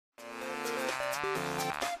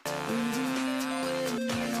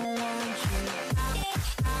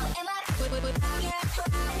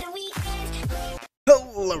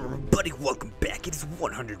Hello everybody, welcome back. It is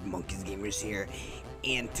 100 Monkeys Gamers here,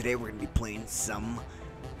 and today we're going to be playing some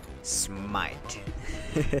Smite.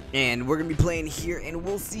 And we're going to be playing here, and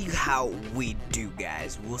we'll see how we do,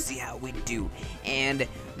 guys. We'll see how we do. And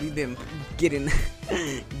we've been getting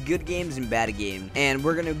good games and bad games. And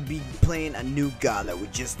we're going to be playing a new god that we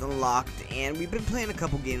just unlocked. And we've been playing a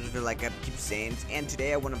couple games with her, like I keep saying. And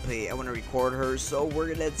today I want to record her, so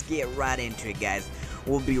let's get right into it, guys.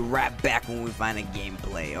 We'll be right back when we find a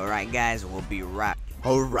gameplay. Alright guys, we'll be right.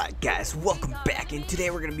 Alright guys, welcome back, and today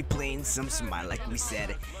we're gonna be playing some Smite like we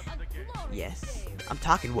said. Yes, I'm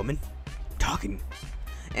talking, woman. I'm talking.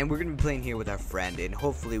 And we're gonna be playing here with our friend, and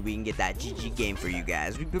hopefully we can get that GG game for you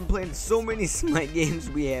guys. We've been playing so many Smite games.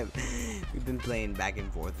 We've been playing back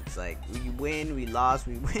and forth. It's like we win, we lost,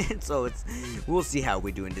 we win. So we'll see how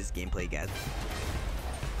we do in this gameplay, guys.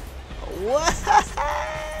 What?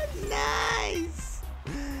 Nice.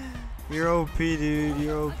 You're OP, dude.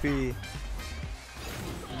 You're OP.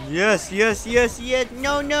 Yes, yes, yes, yes.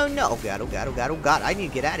 No, no, no. Oh god, oh god, oh god, oh god. I need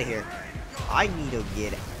to get out of here. I need to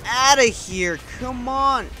get out of here. Come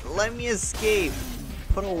on. Let me escape.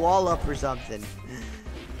 Put a wall up or something.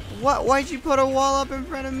 What? Why'd you put a wall up in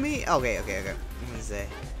front of me? Okay, okay, okay. I'm gonna say.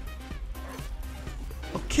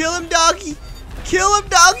 Oh, kill him, doggy. Kill him,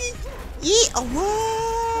 doggy. Yeah. Oh,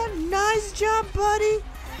 what? Nice job, buddy.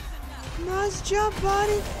 Nice job,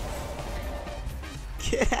 buddy.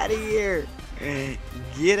 Get out of here.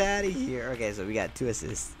 Get out of here. Okay, so we got 2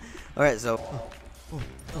 assists. Alright, so.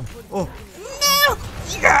 Oh. No!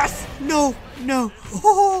 Yes! No! No!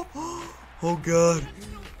 Oh, God.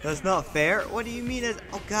 That's not fair. What do you mean?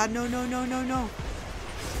 Oh, God. No, no, no, no, no.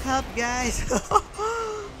 Help, guys.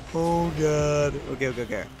 Oh, God. Okay, okay,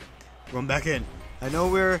 okay. Run back in. I know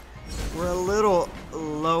we're a little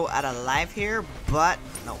low out of life here, but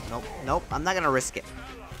nope, nope, nope. I'm not gonna risk it.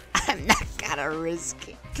 I'm not gonna risk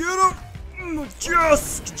it. Get him!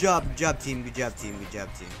 Yes! Good job, team. Good job, team. Good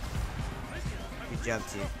job, team. Good job,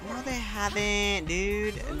 team. No, they haven't,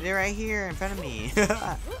 dude. They're right here in front of me. They're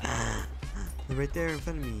right there in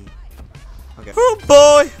front of me. Okay. Oh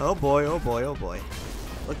boy! Oh boy! Oh boy! Oh boy!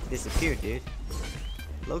 Loki disappeared, dude.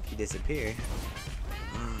 Loki disappeared.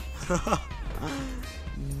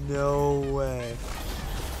 No way.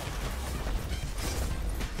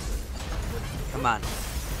 Come on.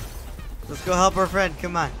 Let's go help our friend.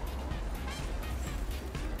 Come on. Are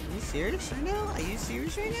you serious right now? Are you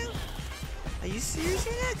serious right now? Are you serious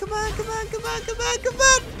right now? Come on, come on, come on, come on, come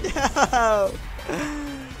on. No.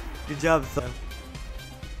 Good job, son.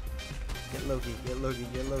 Get Loki, get Loki,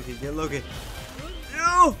 get Loki, get Loki.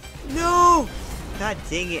 No! No! God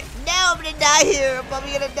dang it. No, I'm gonna die here. I'm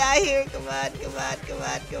probably gonna die here. Come on, come on, come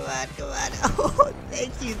on, come on, come on. Oh,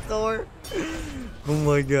 thank you, Thor. Oh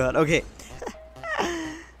my god. Okay.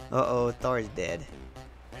 Uh-oh, Thor's dead.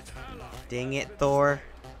 Dang it, Thor.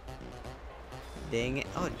 Dang it.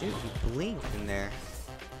 Oh, dude, he blinked in there.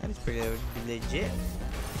 That is pretty legit.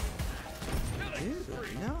 Dude,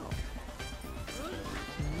 no.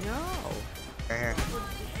 No. Right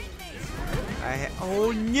here.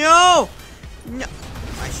 Oh, no! No,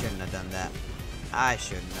 I shouldn't have done that. I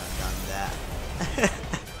shouldn't have done that.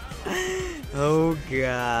 Oh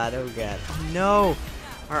god, oh god. No!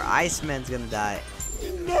 Our Iceman's gonna die.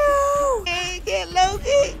 No! Get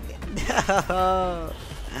Loki! No!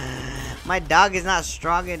 My dog is not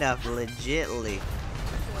strong enough, legitly.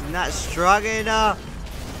 He's not strong enough.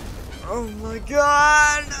 Oh my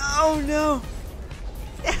god! Oh no!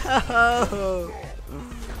 No!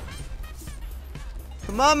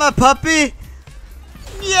 Come on, my puppy!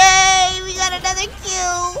 Yay! We got another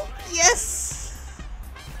kill! Yes!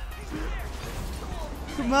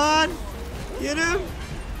 Come on! Get him!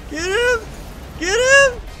 Get him! Get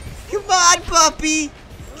him! Come on, puppy!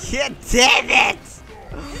 God damn it!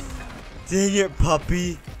 Dang it,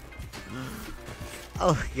 puppy!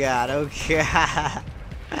 Oh god, oh god!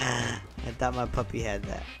 I thought my puppy had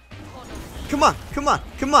that. Come on! Come on!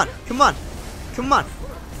 Come on! Come on! Come on!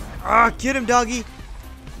 Ah, get him, doggy!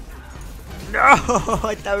 No,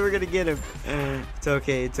 I thought we were gonna get him. It's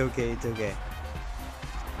okay, it's okay, it's okay.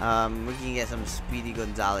 We can get some Speedy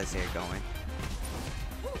Gonzalez here going.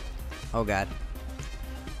 Oh god.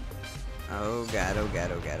 Oh god, oh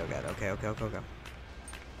god, oh god, oh god. Okay, okay, okay, okay.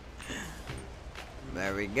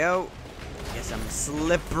 There we go. Get some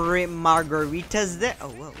slippery margaritas there. Oh,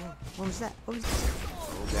 whoa, whoa. What was that? What was that?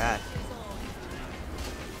 Oh god.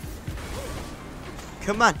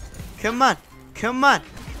 Come on, come on, come on,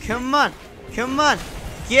 come on. Come on.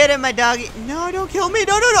 Get him, my doggy. No, don't kill me.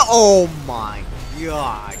 No, no, no. Oh, my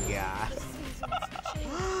God, guys.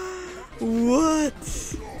 What?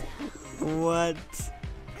 What?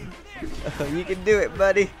 You can do it,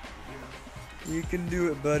 buddy. You can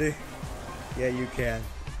do it, buddy. Yeah, you can.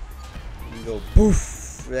 You can go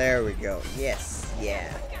poof. There we go. Yes.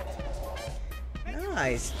 Yeah.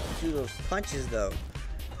 Nice. Do those punches, though.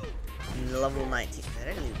 Level 19. I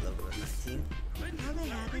didn't leave level 19. No, they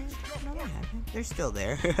haven't. No, they haven't. They're still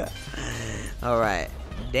there. Alright.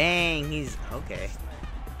 Dang, he's... Okay.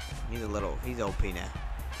 He's a little... He's OP now.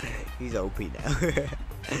 He's OP now.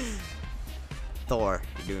 Thor,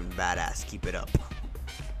 you're doing badass. Keep it up.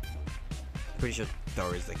 Pretty sure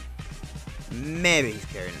Thor is like... Maybe he's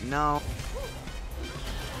carrying it. No.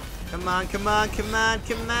 Come on, come on, come on,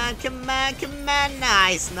 come on, come on, come on.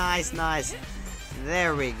 Nice, nice, nice.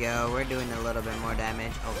 There we go. We're doing a little bit more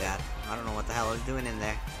damage. Oh god. I don't know what the hell I was doing in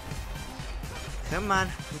there. Come on.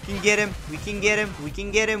 We can get him. We can get him. We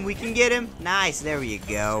can get him. We can get him. Nice. There you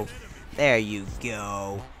go. There you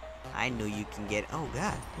go. I knew you can get... Oh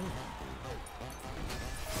god.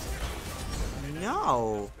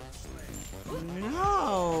 No.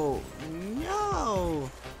 No. No.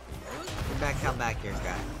 Get back. Come back here,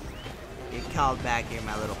 guy. Get called back here,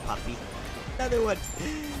 my little puppy. Another one.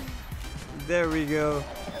 There we go.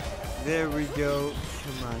 There we go.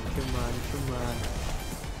 Come on, come on, come on.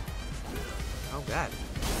 Oh god.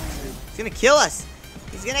 He's gonna kill us.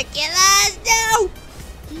 He's gonna kill us. No.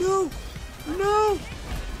 No. No.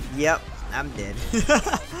 Yep. I'm dead.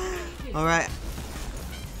 Alright.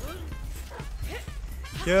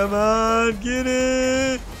 Come on. Get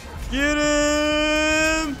it. Get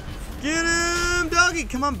him. Get him, doggy.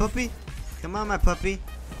 Come on, puppy. Come on, my puppy.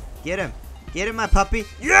 Get him. Get him, my puppy.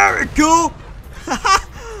 There we go.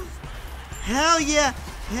 Hell yeah.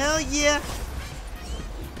 Hell yeah.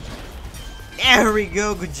 There we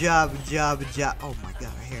go. Good job. Good job. Good job. Oh my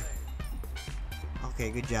god, right here. Okay,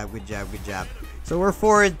 good job. Good job. Good job. So we're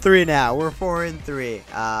 4-3 now. We're 4-3.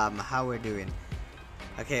 How we're doing?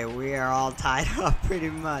 Okay, we are all tied up pretty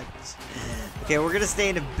much. Okay, we're gonna stay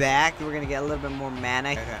in the back. We're gonna get a little bit more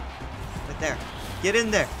mana. Okay. Right there. Get in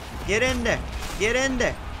there. Get in there. Get in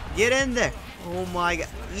there. Get in there. Oh my god.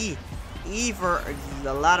 E for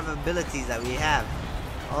a lot of abilities that we have.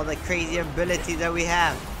 All the crazy abilities that we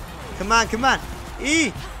have. Come on, come on.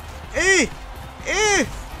 E. E. E. E.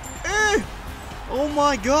 Oh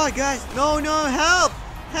my god, guys. No, no, help.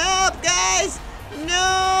 Help, guys.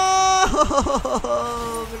 No.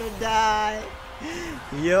 I'm gonna die.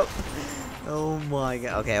 Yep. Oh my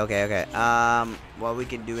god. Okay, okay, okay. What we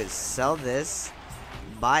can do is sell this.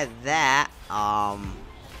 Buy that.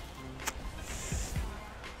 Let's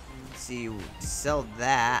see, sell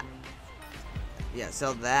that. Yeah,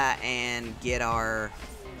 sell that and get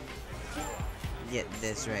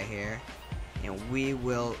this right here, and we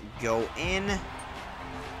will go in.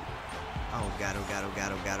 Oh god, oh god, oh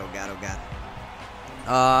god, oh god, oh god, oh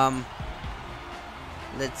god.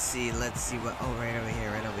 Let's see what. Oh, right over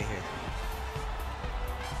here, right over here.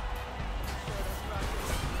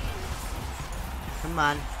 Come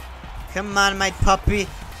on. Come on, my puppy.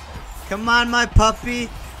 Come on, my puppy.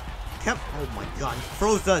 Come. Oh my god, he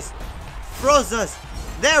froze us. Froze us.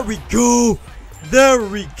 There we go. There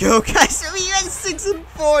we go, guys. So we had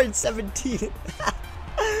 6-4 and 17.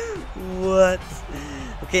 What?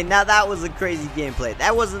 Okay, now that was a crazy gameplay.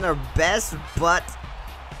 That wasn't our best, but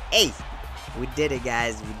hey, we did it,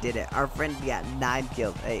 guys. We did it. Our friend got 9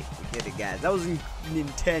 kills. Hey, we did it, guys. That was an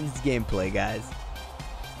intense gameplay, guys.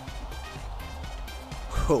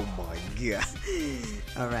 Oh my god.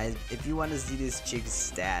 Alright, if you want to see this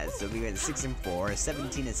chick's stats, so we got 6-4,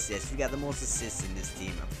 17 assists. We got the most assists in this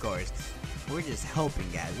team, of course. We're just helping,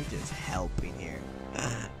 guys. We're just helping here.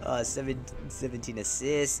 17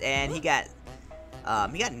 assists, and he got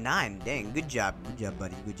 9. Dang, good job. Good job,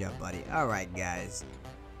 buddy. Good job, buddy. Alright, guys.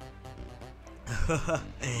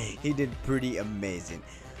 He did pretty amazing.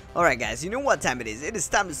 Alright, guys, you know what time it is? It is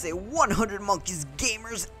time to say 100 Monkeys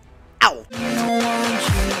Gamers out.